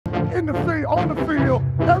in the field, on the field,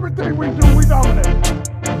 everything we do, we dominate.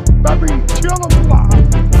 That means kill them fly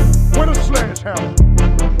with a sledgehammer.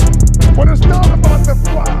 But it's not about the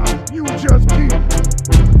fly you just killed.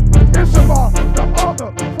 It's about the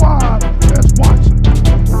other fly that's watching.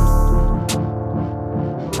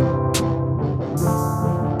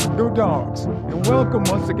 Go Dogs, and welcome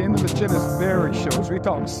once again to the Chennis Berry Show as we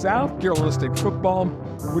talk South Carolina State football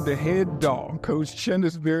with the head dog, Coach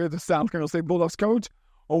Chennis Berry, the South Carolina State Bulldogs coach.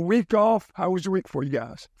 A week off. How was your week for you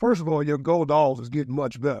guys? First of all, your Go Dogs is getting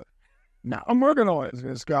much better. Now, I'm working on it.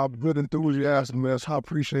 It's got good enthusiasm, man. I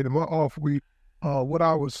appreciate it. My off week, what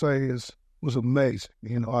I would say was amazing.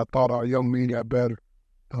 You know, I thought our young men got better.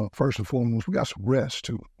 First and foremost, we got some rest,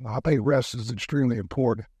 too. I think rest is extremely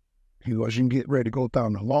important. You know, as you can get ready to go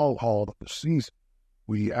down the long haul of the season,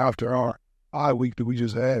 after our week that we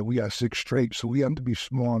just had, we got 6 straight, so we have to be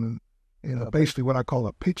smart and basically what I call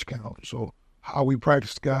a pitch count. So how we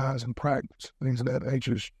practice guys and practice, things of that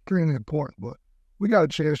nature is extremely important. But we got a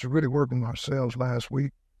chance to really work on ourselves last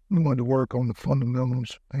week. We wanted to work on the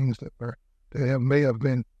fundamentals, things that may have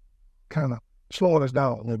been kind of slowing us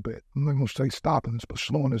down a little bit. I'm not going to say stopping us, but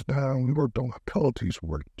slowing us down. We worked on our penalties,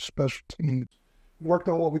 worked special teams, worked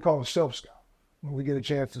on what we call a self-scout, where we get a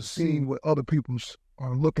chance to see what other people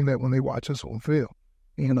are looking at when they watch us on film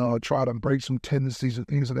and try to break some tendencies and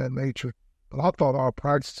things of that nature. But I thought our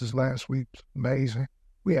practices last week was amazing.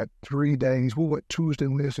 We had 3 days. We went Tuesday,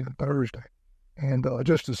 Wednesday, and Thursday. And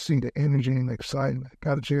just to see the energy and the excitement,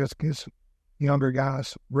 got a chance to get some younger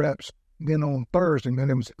guys reps. And then on Thursday, man,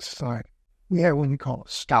 it was exciting. We had what we call a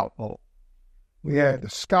scout bowl. We had the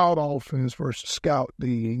scout offense versus scout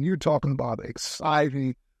D, and you're talking about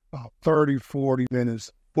exciting 30, 40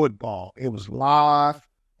 minutes football. It was live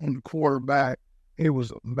on the quarterback. It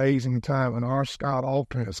was an amazing time, and our scout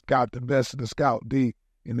offense got the best of the scout D,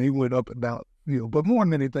 and they went up and down the field. But more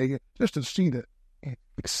than anything, just to see the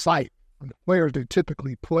excitement from the players that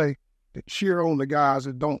typically play, that cheer on the guys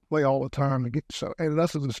that don't play all the time, and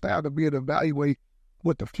us as a staff to be able to evaluate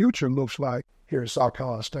what the future looks like here at South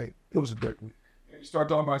Carolina State. It was a great week. You start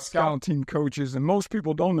talking about scout team coaches, and most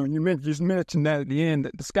people don't know. You just mentioned that at the end,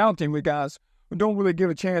 that the scout team with guys who don't really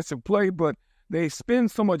get a chance to play, but they spend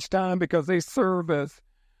so much time because they serve as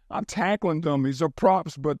tackling dummies or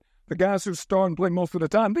props, but the guys who start and play most of the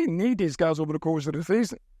time, they need these guys over the course of the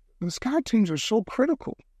season. The scout teams are so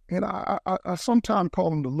critical, and I sometimes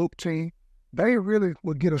call them the look team. They really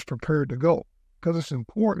will get us prepared to go because it's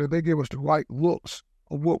important that they give us the right looks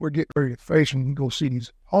of what we're getting ready to face and go see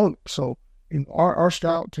these opponents. So in our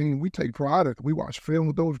scout team, we take pride in it. We watch film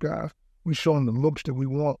with those guys. We show them the looks that we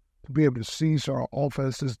want to be able to see so our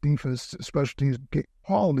offenses, defense, special teams get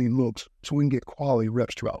quality looks so we can get quality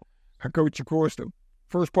reps throughout. Coach, of course, the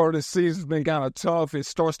first part of the season has been kind of tough. It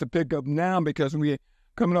starts to pick up now because we're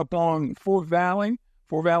coming up on Fort Valley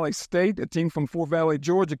State, a team from Fort Valley,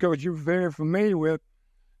 Georgia. Coach, you're very familiar with.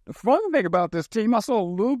 The fun thing about this team, I saw a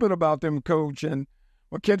little bit about them, Coach, and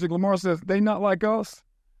what Kendrick Lamar says, they not like us.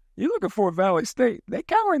 You look at Fort Valley State, they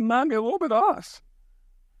kind of remind me a little bit of us.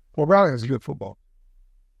 Fort Valley is good football.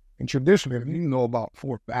 And traditionally, you know about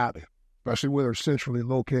Fort Valley, especially where they're centrally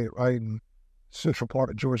located, right in central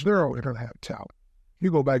part of Georgia, they're always going to have talent.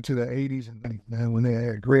 You go back to the 80s and 90s, when they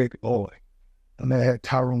had Greg Lloyd and they had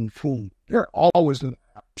Tyrone Fool, they're always going to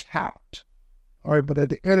have talent. All right, but at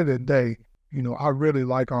the end of the day, you know, I really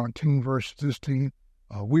like our team versus this team.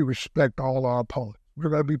 We respect all our opponents. We're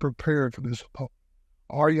going to be prepared for this opponent.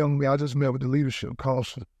 Our young men, I just met with the leadership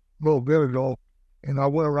council a little bit ago, and I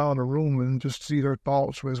went around the room and just see their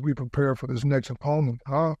thoughts as we prepare for this next opponent.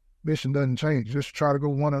 Our mission doesn't change. Just try to go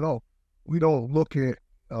 1-0. We don't look at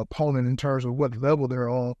opponent in terms of what level they're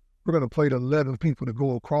on. We're going to play the 11 people to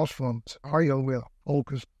go across from us. Our young men are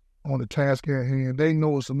focused on the task at hand. They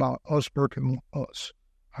know it's about us working on us.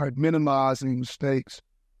 All right, minimizing mistakes,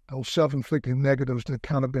 those self-inflicted negatives that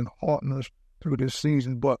kind of been haunting us through this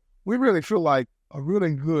season. But we really feel like a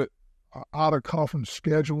really good out-of-conference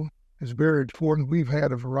schedule is very important. We've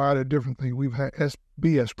had a variety of different things. We've had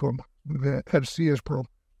SBS program. We've had FCS program.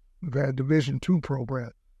 We've had Division II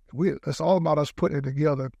program. It's all about us putting it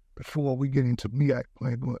together before we get into MEAC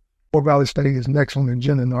play. But Fort Valley State is next on the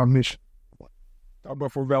agenda in our mission. Talk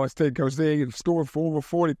about Fort Valley State, Coach. They scored for over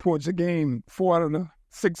 40 points a game. 4 out of the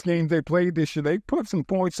 6 games they played this year. They put some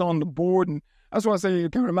points on the board, and that's why I say you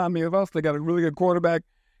can remind me of us. They got a really good quarterback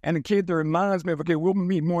and a kid that reminds me of, okay, we'll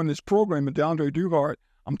meet more in this program, and Deondra Duehart.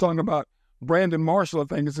 I'm talking about Brandon Marshall, I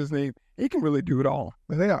think is his name. He can really do it all.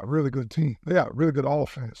 Man, they got a really good team. They got really good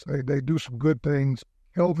offense. They do some good things.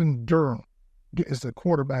 Kelvin Durham is the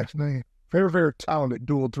quarterback's name. Very, very talented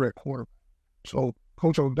dual threat quarterback. So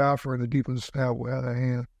Coach O'Daffer and the defensive staff were out of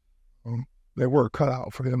hand. They were cut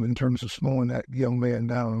out for him in terms of slowing that young man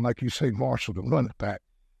down. And like you say, Marshall, the running back,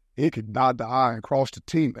 he could dot the I and cross the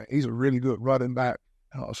T, man. He's a really good running back.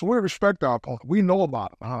 So we respect our opponent. We know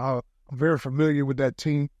about him. I'm very familiar with that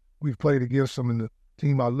team. We've played against them in the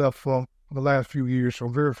team I left from the last few years, so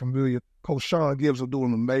I'm very familiar. Coach Sean Gibbs will do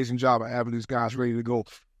an amazing job of having these guys ready to go.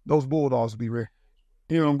 Those Bulldogs will be ready.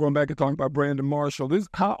 I'm going back and talking about Brandon Marshall.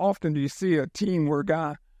 How often do you see a team where a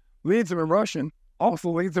guy leads them in rushing, also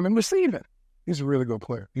leads them in receiving? He's a really good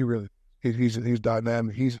player. He's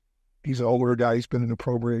dynamic. He's an older guy. He's been in the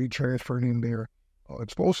program. He transferred in there.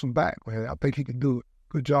 Expose him back, man. I think he can do a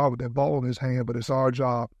good job with that ball in his hand, but it's our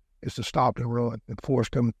job is to stop and run and force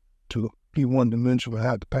them to be one-dimensional and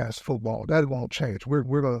have to pass the football. That won't change. We're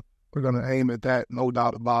gonna aim at that, no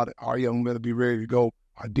doubt about it. Our young men will be ready to go.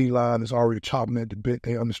 Our D-line is already chopping at the bit.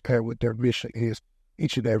 They understand what their mission is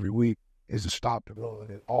each and every week is to stop the run.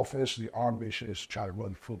 And offensively, our mission is to try to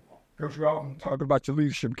run the football. Coach Ralton, talk about your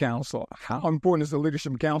leadership council. How important is the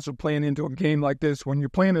leadership council playing into a game like this when you're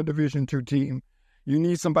playing a Division II team? You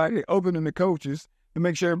need somebody other than the coaches to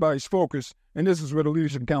make sure everybody's focused, and this is where the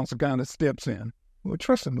leadership council kind of steps in. Well,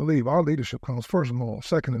 trust and believe. Our leadership council, first of all,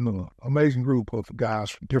 second to none, amazing group of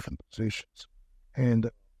guys from different positions, and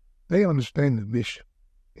they understand the mission.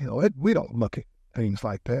 We don't look at things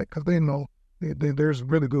like that because they know there's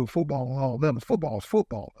really good football on all levels. Football is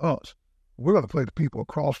football to us. We're going to play the people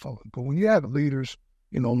across from it. But when you have leaders,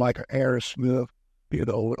 like an Aaron Smith,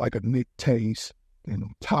 like a Nick Tace,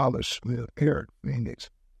 Tyler Smith, Eric Phoenix,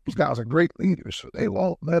 these guys are great leaders. So they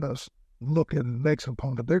won't let us look at the next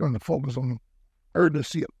opponent. They're going to focus on the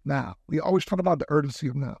urgency of now. We always talk about the urgency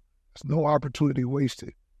of now. There's no opportunity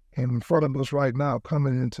wasted. And in front of us right now,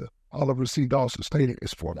 coming into Oliver C. Dawson Stadium,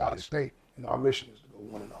 is Fort Valley State. And our mission is to go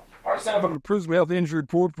 1-0. All right, time for the Prisma Health Injury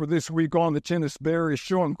Report for this week on the Chennis Berry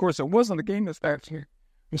Show. And of course, it wasn't a game this past here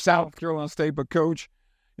in South Carolina State, but Coach,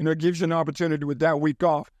 it gives you an opportunity with that week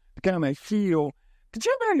off to kind of heal. Did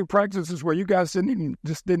you have any practices where you guys didn't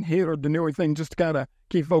hit or do anything just to kind of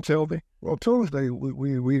keep folks healthy? Well, Tuesday,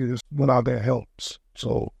 we just went out there and helped.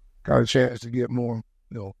 So got a chance to get more,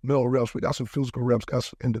 middle reps. We got some physical reps, got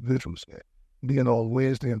some individuals there. Then on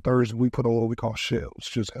Wednesday and Thursday, we put on what we call shells,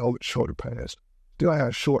 just helmet, shoulder pads. Still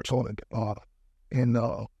have shorts on at the bottom. And,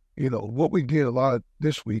 what we did a lot of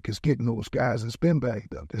this week is getting those guys that's been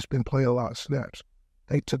banged up, that's been playing a lot of snaps.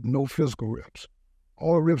 They took no physical reps.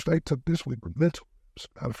 All the reps they took this week were mental reps.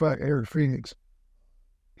 Matter of fact, Eric Phoenix,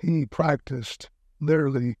 he practiced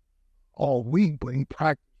literally all week, but he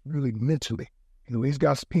practiced really mentally. He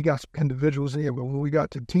got some individuals in, but when we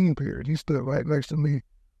got to team period, he stood right next to me,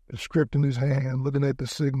 the script in his hand, looking at the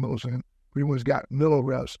signals, and pretty much got middle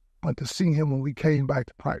reps. But to see him when we came back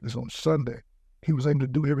to practice on Sunday, he was able to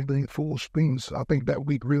do everything full speed. So I think that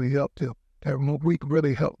week really helped him. That week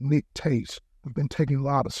really helped Nick Tace, who's been taking a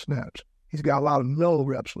lot of snaps. He's got a lot of middle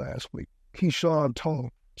reps last week. Keyshawn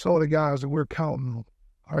Tone, some of the guys that we're counting on.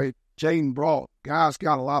 All right, Jaden Broad, guys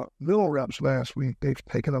got a lot of middle reps last week. They've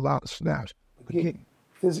taken a lot of snaps. Getting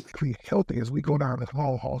physically healthy as we go down this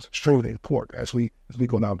long haul is extremely important as we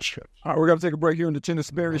go down the stretch. All right, we're going to take a break here in the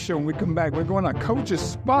Chennis Berry Show. When we come back, we're going on Coach's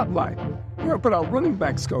Spotlight. We're going to put our running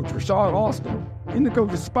backs coach, Rashard, Alston, in the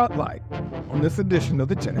Coach's Spotlight on this edition of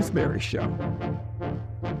the Chennis Berry Show.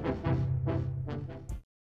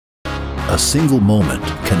 A single moment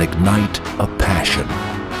can ignite a passion.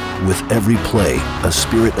 With every play, a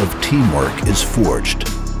spirit of teamwork is forged,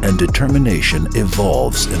 and determination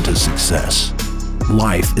evolves into success.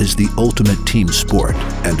 Life is the ultimate team sport,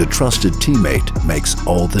 and a trusted teammate makes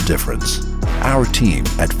all the difference. Our team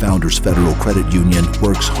at Founders Federal Credit Union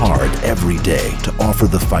works hard every day to offer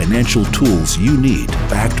the financial tools you need,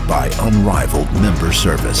 backed by unrivaled member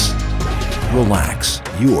service. Relax,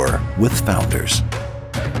 you're with Founders.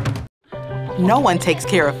 No one takes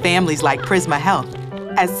care of families like Prisma Health.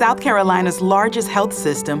 As South Carolina's largest health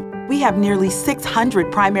system, we have nearly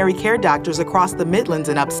 600 primary care doctors across the Midlands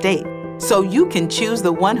and upstate. So you can choose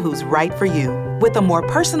the one who's right for you. With a more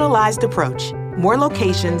personalized approach, more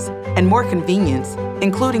locations, and more convenience,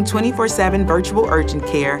 including 24/7 virtual urgent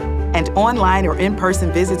care and online or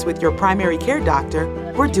in-person visits with your primary care doctor,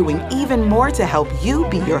 we're doing even more to help you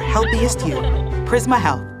be your healthiest you. Prisma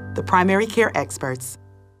Health, the primary care experts.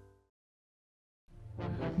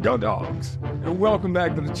 Go Dogs. And welcome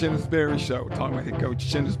back to the Chennis Berry Show. Talking about head coach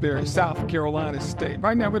Chennis Berry, South Carolina State.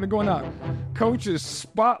 Right now we're going to go on Coach's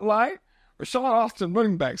Spotlight. Rashard, Alston,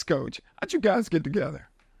 running backs coach. How'd you guys get together?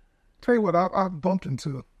 Tell you what, I bumped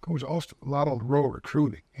into Coach Alston a lot on the road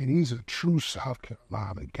recruiting, and he's a true South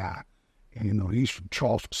Carolina guy. And, he's from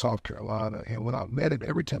Charleston, South Carolina. And when I met him,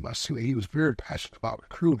 every time I see him, he was very passionate about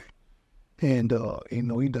recruiting. And,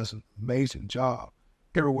 he does an amazing job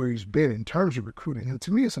everywhere he's been in terms of recruiting. And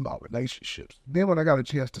to me, it's about relationships. Then when I got a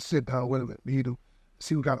chance to sit down with him and meet him,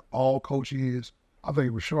 see what kind of all-coach he is, I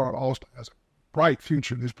think Rashard Alston has a bright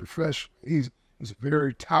future in his profession. He's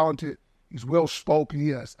very talented. He's well-spoken. He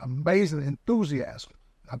has amazing enthusiasm.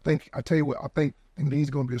 I think he's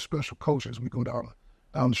going to be a special coach as we go down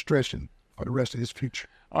the stretch and for the rest of his future.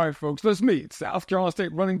 All right, folks, let's meet South Carolina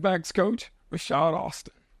State running backs coach, Rashard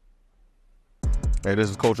Alston. Hey,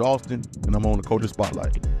 this is Coach Alston, and I'm on the Coach's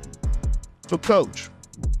Spotlight. So, Coach,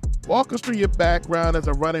 walk us through your background as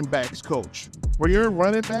a running backs coach. Were you a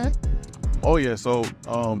running back? Oh, yeah. So,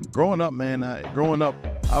 growing up,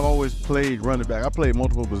 I've always played running back. I played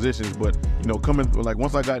multiple positions, but,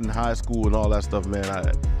 once I got in high school and all that stuff,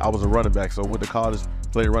 man, I was a running back. So, went to college,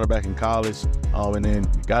 played running back in college, and then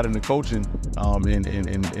got into coaching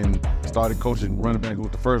and started coaching running back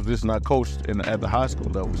with the first position I coached at the high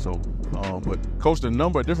school level. So, but coached a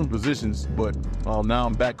number of different positions, but now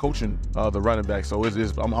I'm back coaching the running back. So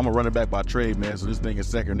I'm a running back by trade, man. So this thing is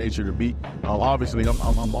second nature to me. Obviously,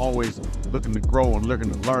 I'm always looking to grow and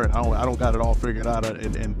looking to learn. I don't got it all figured out,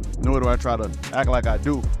 and nor do I try to act like I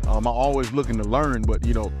do. I'm always looking to learn, but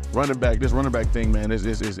this running back thing, man, is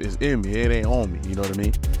in me. It ain't on me. You know what I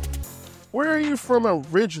mean? Where are you from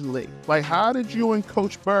originally? Like, how did you and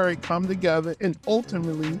Coach Barry come together and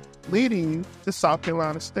ultimately leading you to South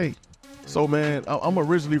Carolina State? So, man, I'm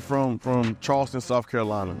originally from Charleston, South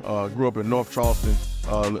Carolina. Grew up in North Charleston,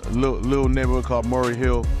 little neighborhood called Murray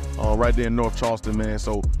Hill, right there in North Charleston, man.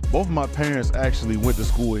 So both of my parents actually went to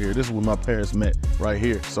school here. This is where my parents met, right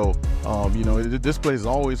here. So, this place has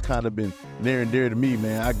always kind of been near and dear to me,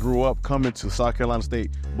 man. I grew up coming to South Carolina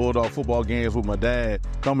State Bulldog football games with my dad,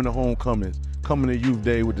 coming to homecomings, coming to youth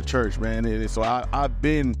day with the church, man. And so I've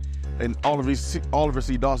been in Oliver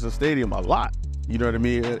C. Dawson Stadium a lot. You know what I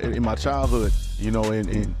mean? In my childhood,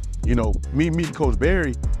 and me meeting Coach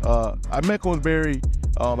Barry, I met Coach Barry,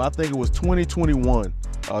 I think it was 2021.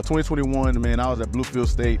 2021, man, I was at Bluefield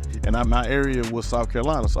State, and my area was South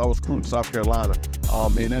Carolina, so I was recruiting South Carolina.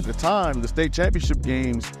 And at the time, the state championship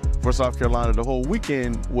games for South Carolina, the whole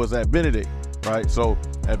weekend was at Benedict, right? So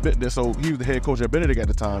he was the head coach at Benedict at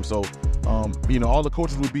the time. So, all the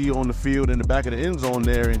coaches would be on the field in the back of the end zone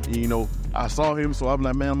there, and I saw him, so I'm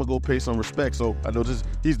like, man, I'm gonna go pay some respect. So I know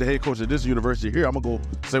he's the head coach at this university here. I'm gonna go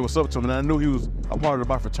say what's up to him, and I knew he was a part of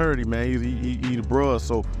my fraternity, man. He the bruh,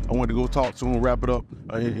 so I wanted to go talk to him, wrap it up,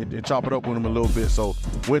 and chop it up with him a little bit. So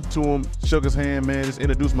went to him, shook his hand, man, just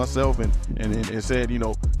introduced myself, and said,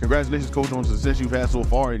 congratulations, coach, on the success you've had so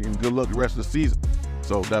far, and good luck the rest of the season.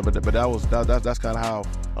 So that's kind of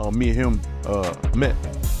how me and him met.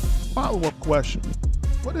 Follow-up question: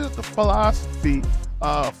 what is the philosophy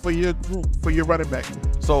for your group, for your running back?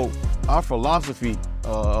 So our philosophy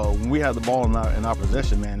when we have the ball in our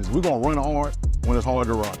possession, man, is we're gonna run hard when it's hard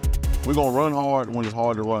to run. We're gonna run hard when it's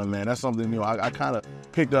hard to run, man. That's something I kind of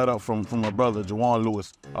picked that up from my brother Juwan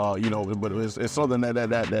Lewis. But it's something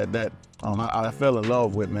that I fell in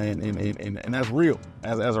love with, man, and that's real.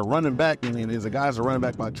 As a running back, and as a guy's a running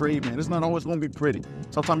back by trade, man, it's not always going to be pretty.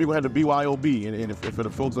 Sometimes you're going to have to BYOB, and if for the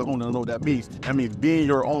folks at home don't know what that means being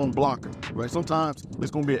your own blocker, right? Sometimes there's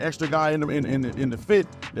going to be an extra guy in the fit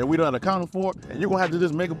that we don't account for, and you're going to have to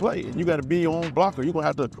just make a play, and you got to be your own blocker. You're going to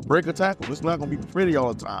have to break a tackle. It's not going to be pretty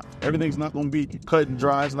all the time. Everything's not going to be cut and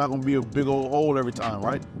dry. It's not going to be a big old hole every time,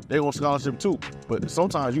 right? They're going to scholarship too, but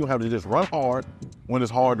sometimes you have to just run hard when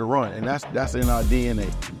it's hard to run, and that's in our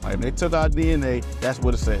DNA. Like, if they took our DNA, that's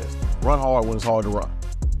what it says. Run hard when it's hard to run.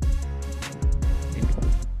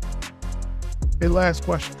 Hey, last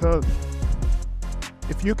question, Coach.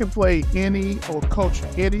 If you can play any or coach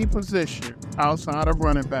any position outside of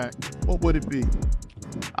running back, what would it be?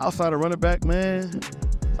 Outside of running back, man,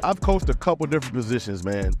 I've coached a couple different positions,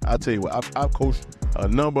 man. I'll tell you what, I've coached a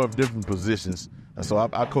number of different positions. And so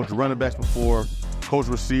I coached running backs before, coached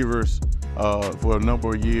receivers for a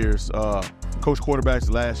number of years, coached quarterbacks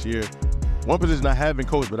last year. One position I haven't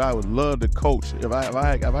coached, but I would love to coach. If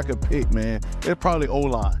I could pick, man, it's probably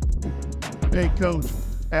O-line. Hey, Coach,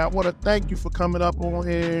 I want to thank you for coming up on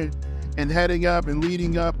here and heading up and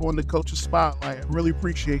leading up on the Coach's Spotlight. I really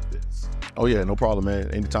appreciate this. Oh, yeah, no problem, man.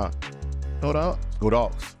 Anytime. Go Dogs. Go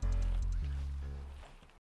Dogs.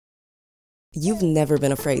 You've never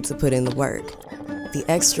been afraid to put in the work. The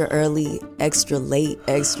extra early, extra late,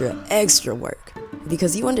 extra work.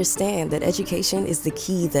 Because you understand that education is the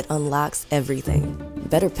key that unlocks everything.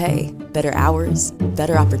 Better pay, better hours,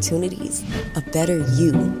 better opportunities, a better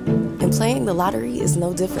you. And playing the lottery is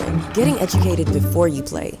no different. Getting educated before you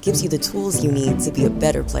play gives you the tools you need to be a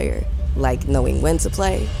better player. like knowing when to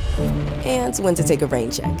play and when to take a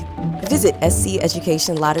rain check. Visit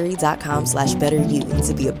sceducationlottery.com/betteryou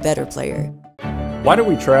to be a better player. Why do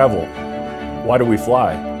we travel? Why do we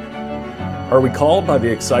fly? Are we called by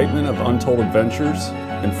the excitement of untold adventures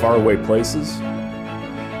in faraway places?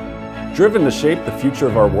 Driven to shape the future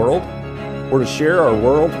of our world, or to share our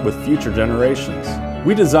world with future generations?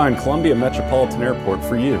 We designed Columbia Metropolitan Airport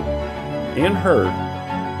for you, and her,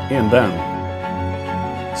 and them.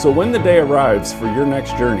 So when the day arrives for your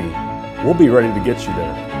next journey, we'll be ready to get you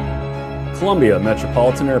there. Columbia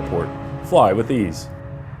Metropolitan Airport. Fly with ease.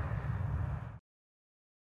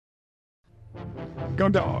 Go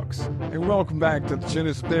Dogs, and welcome back to the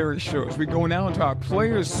Chennis Berry Show. As we go now into our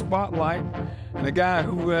Players Spotlight, and a guy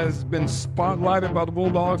who has been spotlighted by the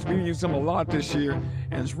Bulldogs, we use him a lot this year,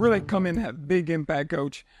 and has really come in and had a big impact,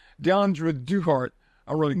 Coach. Deondra Duehart,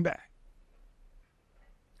 a running back.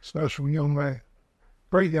 Special young man.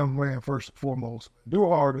 Great young man, first and foremost.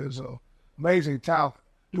 Duehart is an amazing talent.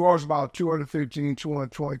 Duehart's about 215,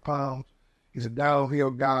 220 pounds. He's a downhill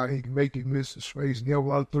guy. He can make you miss the space, and he'll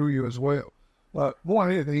run through you as well. But more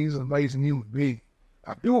than anything, he's an amazing human being.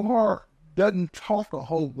 Now, Duehart doesn't talk a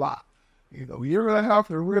whole lot. You know, you're going to have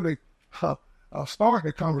to really start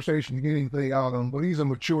the conversation to get anything out of him. But he's a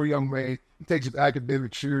mature young man. He takes his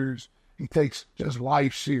academic serious. He takes just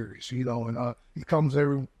life serious, you know, and he comes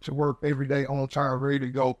to work every day on time, ready to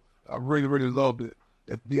go. I really, really love it.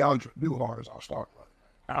 That Deondra Duehart is our starting running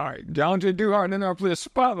back. All right, Deondra Duehart in our Player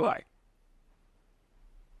Spotlight.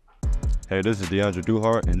 Hey, this is Deondra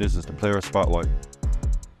Duehart, and this is the Player Spotlight.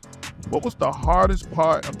 What was the hardest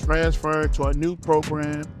part of transferring to a new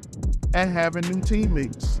program and having new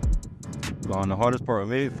teammates? The hardest part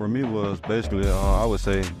for me was basically, I would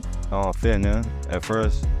say, fitting in at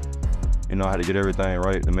first. You know, I had to get everything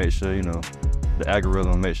right to make sure, you know, the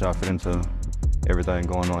algorithm, make sure I fit into everything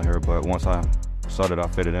going on here. But once I started, I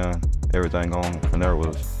fitted in, everything on from there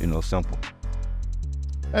was, you know, simple.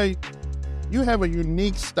 Hey, you have a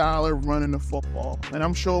unique style of running the football, and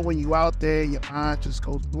I'm sure when you out there, your mind just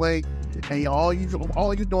goes blank, and all you're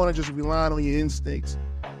doing is just relying on your instincts.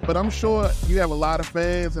 But I'm sure you have a lot of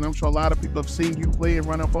fans, and I'm sure a lot of people have seen you play and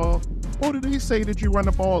run the ball. What do they say that you run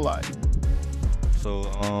the ball like? So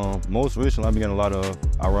most recently, I've been getting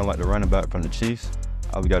I run like the running back from the Chiefs.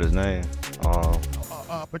 I forgot his name.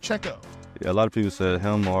 Pacheco. Yeah, a lot of people said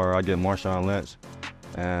him, or I get Marshawn Lynch,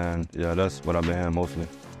 and yeah, that's what I've been hearing mostly.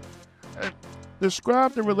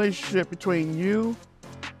 Describe the relationship between you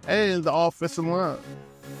and the offensive line.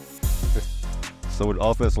 So with the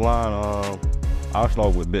offensive line, I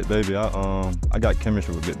started with Big Baby. I got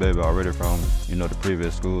chemistry with Big Baby already from, you know, the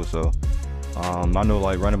previous school. So I know,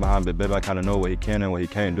 like, running behind Big Baby, I kind of know what he can and what he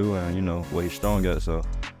can't do, and, you know, what he's strong at. So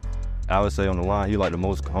I would say on the line, I'm the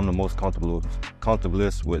most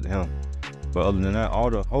comfortablest with him. But other than that,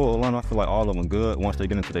 the whole line, I feel like all of them good. Once they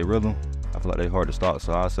get into their rhythm, I feel like they're hard to stop.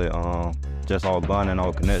 So I say just all bonding,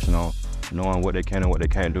 all connection on knowing what they can and what they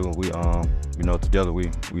can't do. We, you know, together we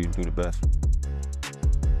do the best.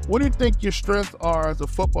 What do you think your strengths are as a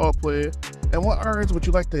football player, and what areas would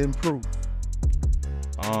you like to improve?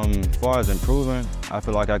 As far as improving, I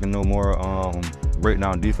feel like I can know more, break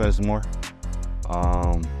down defense more.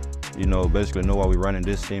 You know, basically know why we running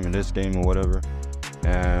this team and this game or whatever.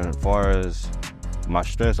 And as far as my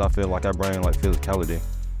strengths, I feel like I bring like physicality.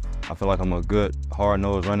 I feel like I'm a good,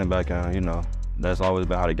 hard-nosed running back, and, you know, that's always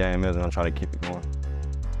been how the game is, and I'm trying to keep it going.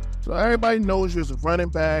 So everybody knows you as a running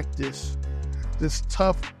back, this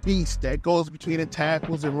tough beast that goes between the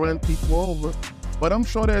tackles and run people over. But I'm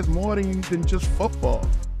sure there's more than just football.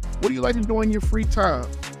 What do you like to do in your free time?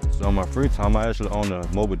 So in my free time, I actually own a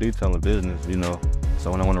mobile detailing business, you know.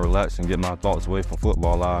 So when I want to relax and get my thoughts away from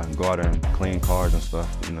football, I go out there and clean cars and stuff,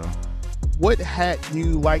 you know. What hat do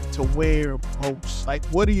you like to wear most? Like,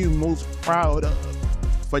 what are you most proud of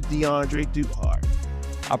for Deondra Duehart?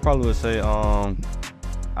 I probably would say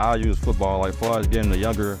I use football, like, as far as getting the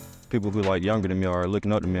younger people who like younger than me or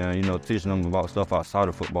looking up to me and, you know, teaching them about stuff outside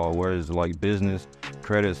of football, whereas like business,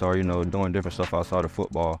 credits, or, you know, doing different stuff outside of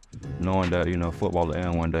football, knowing that, you know, football will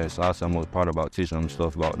end one day. So I say I'm most proud about teaching them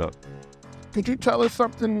stuff about that. Could you tell us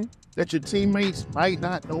something that your teammates might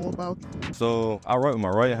not know about? So I write with my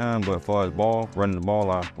right hand, but as far as running the ball,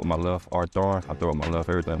 I with my left, or throwing, I throw with my left,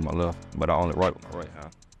 everything with my left, but I only write with my right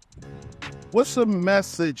hand. What's a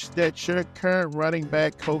message that your current running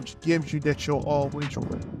back coach gives you that you'll always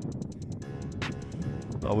run?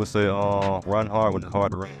 I would say run hard when it's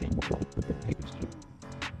hard to run.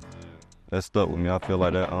 That stuck with me. I feel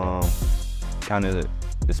like that kind of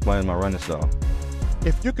explains my running style.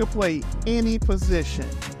 If you could play any position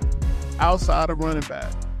outside of running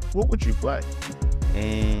back, what would you play?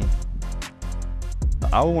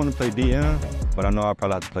 I would want to play DN, but I know I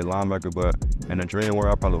probably have to play linebacker. But in the dream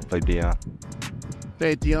world, I probably would play DN.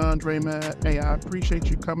 Hey, Deondra, man. Hey, I appreciate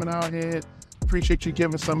you coming out here. Appreciate you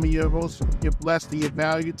giving some of your blessed, your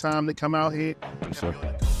value time to come out here. Yes, sir.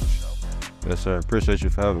 Yes, sir. Appreciate you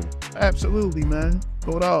for having me. Absolutely, man.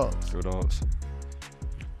 Go Dogs. Go Dogs.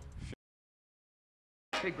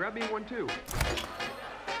 Hey, grab me one too.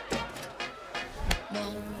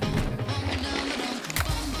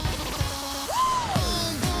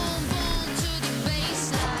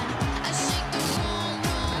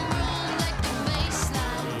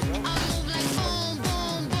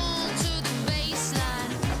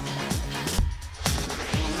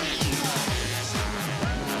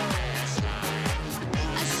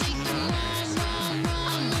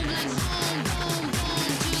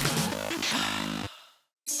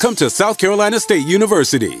 Come to South Carolina State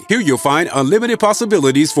University. Here you'll find unlimited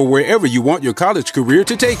possibilities for wherever you want your college career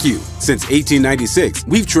to take you. Since 1896,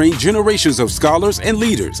 we've trained generations of scholars and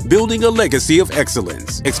leaders, building a legacy of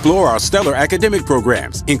excellence. Explore our stellar academic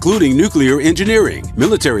programs, including nuclear engineering,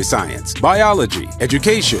 military science, biology,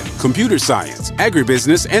 education, computer science,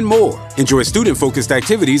 agribusiness, and more. Enjoy student-focused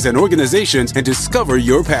activities and organizations and discover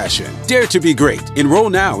your passion. Dare to be great. Enroll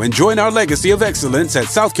now and join our legacy of excellence at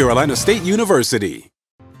South Carolina State University.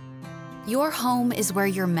 Your home is where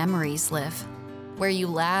your memories live, where you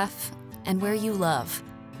laugh, and where you love.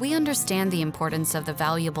 We understand the importance of the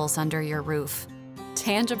valuables under your roof,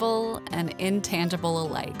 tangible and intangible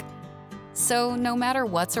alike. So no matter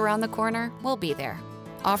what's around the corner, we'll be there,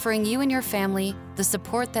 offering you and your family the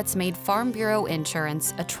support that's made Farm Bureau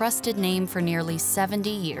Insurance a trusted name for nearly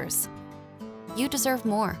 70 years. You deserve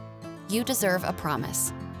more. You deserve a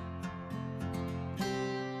promise.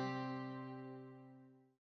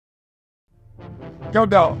 Go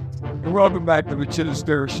Dogs. And welcome back to the Chennis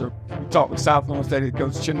Spirit Show. We talked with South Carolina State head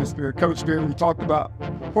coach Chennis Spirit. Coach Spirit, we talked about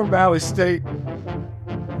Fort Valley State.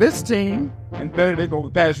 This team, and Benedict over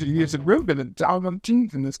the past few years, have really been the dominant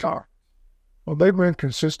teams in this car. Well, they've been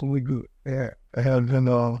consistently good. Yeah, they have been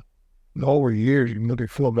over years. You look at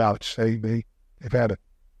Fort Valley State, they've had a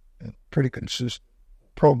pretty consistent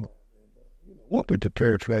program. We'll be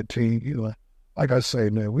prepared for that team. Like I say,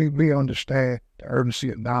 man, we understand the urgency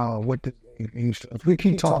of now and what this game means to us. We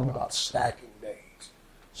keep talking about stacking days,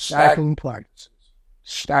 stacking practices,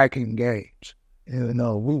 stacking games. And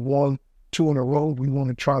we won 2 in a row. We want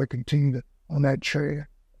to try to continue on that chair,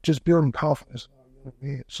 just building confidence.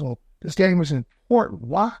 So this game is important.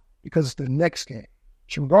 Why? Because it's the next game.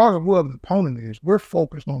 So regardless of what the opponent is, we're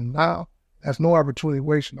focused on now. That's no opportunity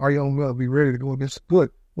wasted. Our young men will be ready to go against a good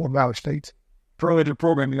Fort Valley State. Earlier in the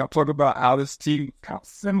program, I talk about how this team, how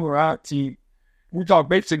similar our team. We talk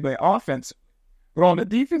basically offensive. But on the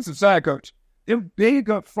defensive side, Coach, they're big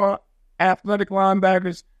up front, athletic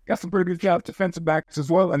linebackers, got some pretty good job defensive backs as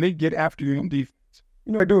well, and they get after you on defense.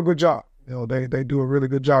 They do a good job. They do a really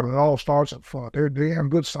good job, and it all starts up front. They have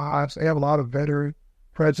good size. They have a lot of veteran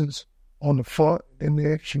presence on the front, and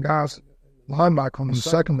the action guys, linebacker on the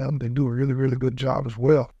second level, they do a really, really good job as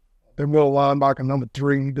well. Their middle linebacker, number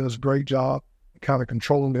 3, does a great job kind of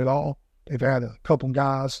controlling it all. They've had a couple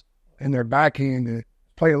guys in their back end that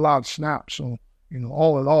play a lot of snaps. So,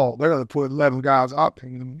 all in all, they're going to put 11 guys out there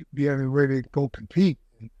and be ready to go compete.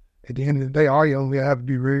 And at the end of the day, our young men have to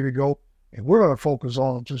be ready to go. And we're going to focus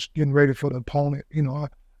on just getting ready for the opponent.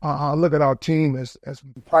 I look at our team as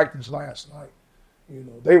we practiced last night.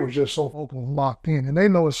 They were just so focused and locked in. And they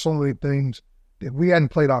know it's so many things that we hadn't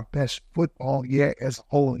played our best football yet as a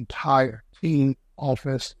whole entire team,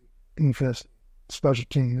 offense, defense, special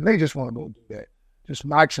team. And they just want to go do that. Just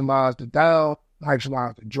maximize the down,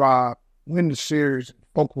 maximize the drive, win the series, and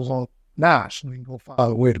focus on now so we can go find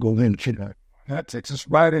a way to go in tonight. That takes us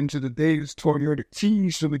right into the Davis Toyota, the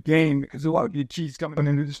keys to the game, because a lot of your keys coming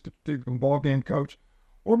into this particular ball game, Coach.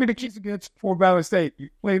 What will be the keys against Fort Valley State? You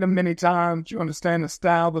played them many times. You understand the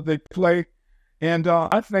style that they play. And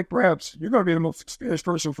I think perhaps you're going to be the most experienced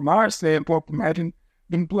person from our standpoint from having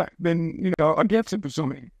been against it for so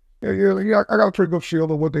many. Yeah, I got a pretty good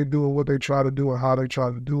feel of what they do and what they try to do and how they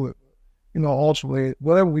try to do it. Ultimately,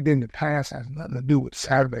 whatever we did in the past has nothing to do with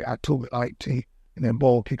Saturday, October 19th, and then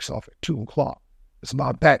ball kicks off at 2 o'clock. It's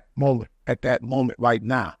about that moment, at that moment right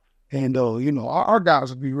now. And, our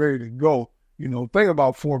guys will be ready to go. Think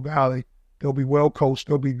about Fort Valley. They'll be well coached.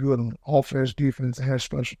 They'll be good on offense, defense, and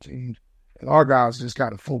special teams. And our guys just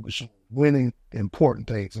got to focus on winning the important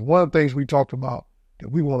things. And one of the things we talked about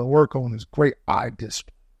that we want to work on is great eye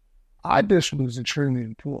discipline. Eye discipline is extremely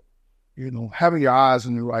important. Having your eyes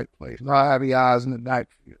in the right place, not having your eyes in the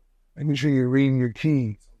backfield. Making sure you're reading your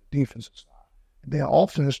keys on the defensive side. And then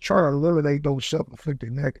offense, try to eliminate those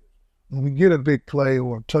self-inflicted negatives. when we get a big play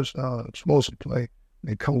or a touchdown, explosive play,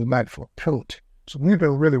 they come back for a penalty. So we've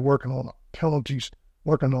been really working on our penalties,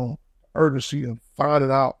 working on urgency and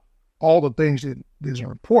finding out all the things that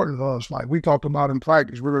are important to us. Like we talked about in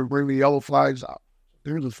practice, we're going to bring the yellow flags out.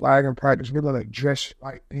 There's a flag in practice. We're going to address it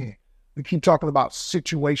right then. We keep talking about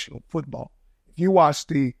situational football. If you watch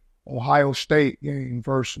the Ohio State game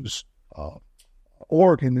versus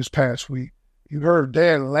Oregon this past week, you heard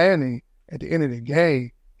Dan Lanning at the end of the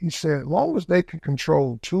game. He said, as long as they can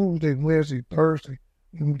control Tuesday, Wednesday, Thursday,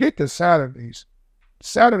 you can get to Saturdays.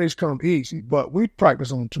 Saturdays come easy, but we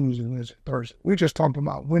practice on Tuesday, Wednesday, Thursday. We're just talking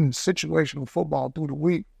about winning situational football through the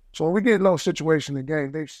week. So when we get no situation in the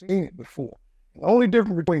game, they've seen it before. The only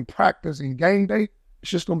difference between practice and game day, it's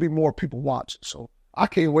just going to be more people watching. So I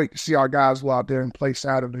can't wait to see our guys go out there and play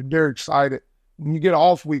Saturday. They're excited. When you get an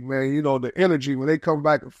off week, man, you know, the energy, when they come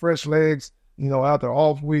back with fresh legs, you know, out there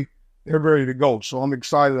off week, they're ready to go. So I'm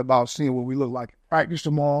excited about seeing what we look like in practice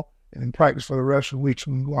tomorrow and in practice for the rest of the week so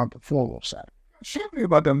we can go out and perform on Saturday. Share me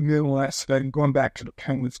about the middle aspect and going back to the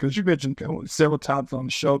penalties, because you mentioned penalties several times on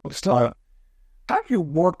the show. How do you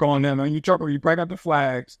work on them? And you break out the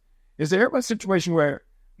flags. Is there ever a situation where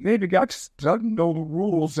maybe the guy just doesn't know the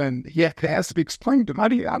rules and it has to be explained to him? How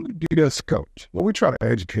do you do this, coach? Well, we try to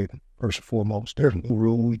educate them first and foremost. There's new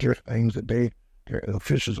rules, there's things that the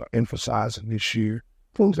officials are emphasizing this year.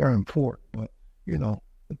 Things are important, but, you know,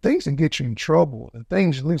 the things that get you in trouble, the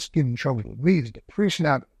things that at least get in trouble with me is the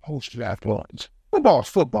pre-snap post-draft lines. Football is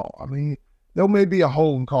football. I mean, there may be a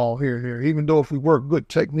holding call here and there. Even though if we work good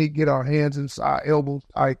technique, get our hands inside, elbows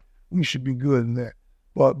tight, we should be good in that.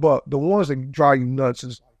 But the ones that drive you nuts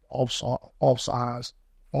is offsides,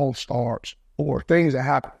 false starts, or things that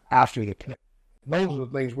happen after the play. Those are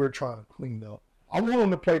the things we're trying to clean up. I want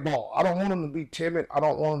them to play ball. I don't want them to be timid. I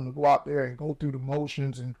don't want them to go out there and go through the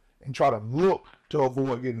motions and try to look to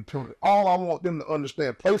avoid getting penalty. All I want them to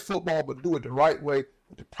understand, play football, but do it the right way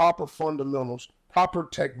with the proper fundamentals, proper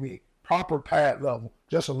technique, proper pad level.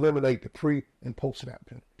 Just eliminate the pre- and post-snap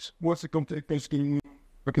penalties. What's it going to take this game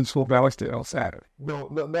against Full Valley State on Saturday? No,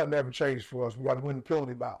 nothing ever changed for us. We got to win the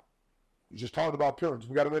penalty battle. We just talked about penalties.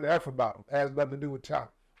 We got to win the effort battle. It has nothing to do with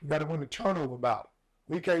talent. We got to win the turnover battle.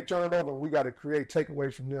 We can't turn it over. We got to create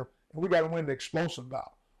takeaways from them. And we got to win the explosive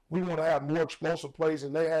battle. We want to have more explosive plays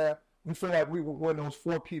than they have. We feel like we will win those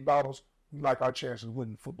 4 key battles. We like our chances of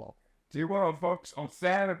winning football. Do you want to, folks, on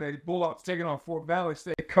Saturday, Bulldogs taking on Fort Valley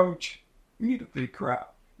State. Coach, we need a big crowd.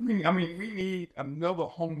 We need another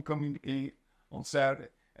homecoming game on Saturday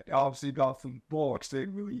at the obviously Alston Bulldogs. They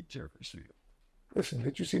really eat Jefferson Field. Listen,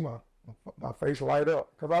 did you see my face light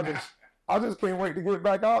up? Because I just can't wait to get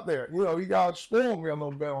back out there. You know, you guys spoiled me a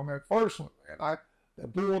little bit on that first one, man.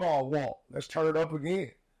 That Bulldog walk. Let's turn it up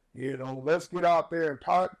again. You know, let's get out there and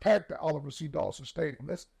pack the Oliver C. Dawson Stadium.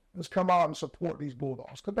 Let's come out and support these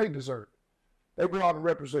Bulldogs because they deserve it. They go out and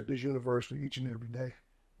represent this university each and every day.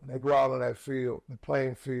 When they go out on that field, the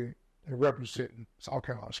playing field, they're representing South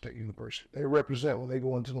Carolina State University. They represent when they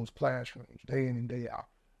go into those classrooms day in and day out.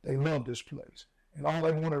 They love this place. And all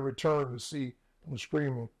they want to return to see them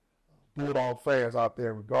screaming Bulldog fans out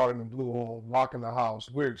there regarding the blue hole, rocking the house.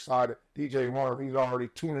 We're excited. DJ Warren, he's already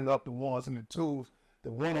tuning up the ones and the twos. The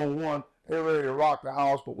one-on-one, they're ready to rock the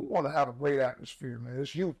house, but we want to have a great atmosphere, man.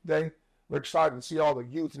 It's Youth Day. We're excited to see all the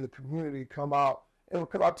youth in the community come out. And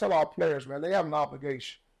because I tell our players, man, they have an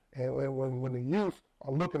obligation. And when the youth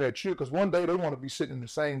are looking at you, because one day they want to be sitting in the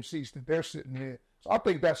same seats that they're sitting in. So I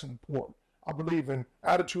think that's important. I believe in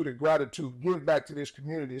attitude and gratitude, giving back to this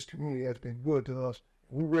community. This community has been good to us.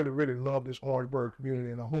 We really, really love this Orangeburg community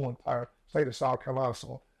and the whole entire state of South Carolina.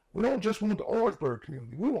 So we don't just want the Orangeburg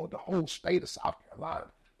community. We want the whole state of South Carolina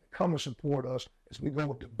to come and support us as we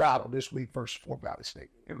go into battle this week versus Fort Valley State.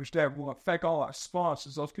 And with that, we want to thank all our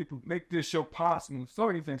sponsors, those people who make this show possible. So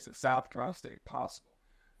many things at South Carolina State possible.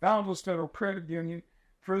 Founders Federal Credit Union,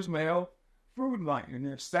 Prisma Health, Food Line, and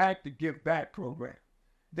their SAG to Give Back program.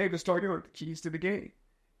 David Starr with the Keys to the Game.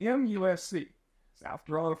 MUSC, South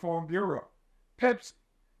Carolina Farm Bureau, Pepsi,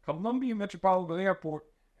 Columbia Metropolitan Airport,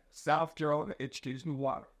 and South Carolina Education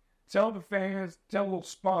Water. Tell the fans, tell those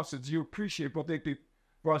sponsors you appreciate what they do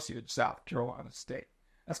for us here at South Carolina State.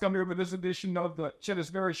 That's going to be it for this edition of the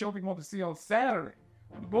Chennis Show. We want to see you on Saturday.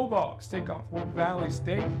 The Bulldogs take on Fort Valley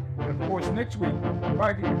State. And of course, next week,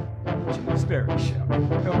 right here, the Chennis Show.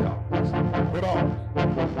 Go Dogs.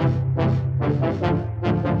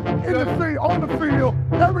 In the field, on the field,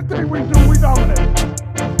 everything we do, we dominate.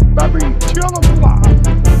 That means kill a fly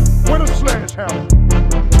with a sledgehammer.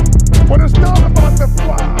 When it's not about the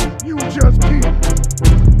fly, you just keep.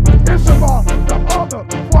 It's about the other